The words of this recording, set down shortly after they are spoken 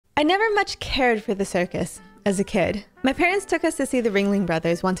I never much cared for the circus as a kid. My parents took us to see the Ringling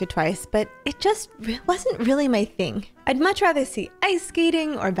Brothers once or twice, but it just wasn't really my thing. I'd much rather see ice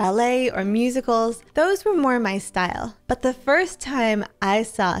skating or ballet or musicals. Those were more my style. But the first time I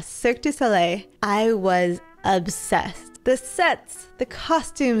saw Cirque du Soleil, I was obsessed. The sets, the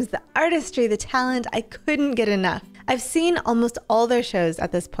costumes, the artistry, the talent, I couldn't get enough. I've seen almost all their shows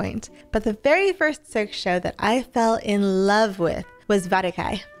at this point, but the very first Cirque show that I fell in love with was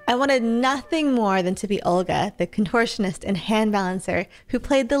Varekai. I wanted nothing more than to be Olga, the contortionist and handbalancer who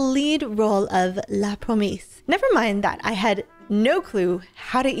played the lead role of La Promise. Never mind that I had no clue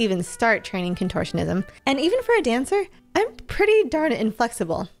how to even start training contortionism, and even for a dancer, I'm pretty darn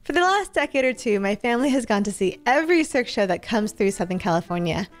inflexible. For the last decade or two, my family has gone to see every Cirque show that comes through Southern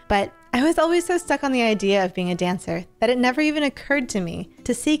California, but I was always so stuck on the idea of being a dancer that it never even occurred to me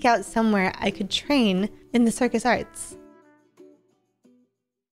to seek out somewhere I could train in the circus arts.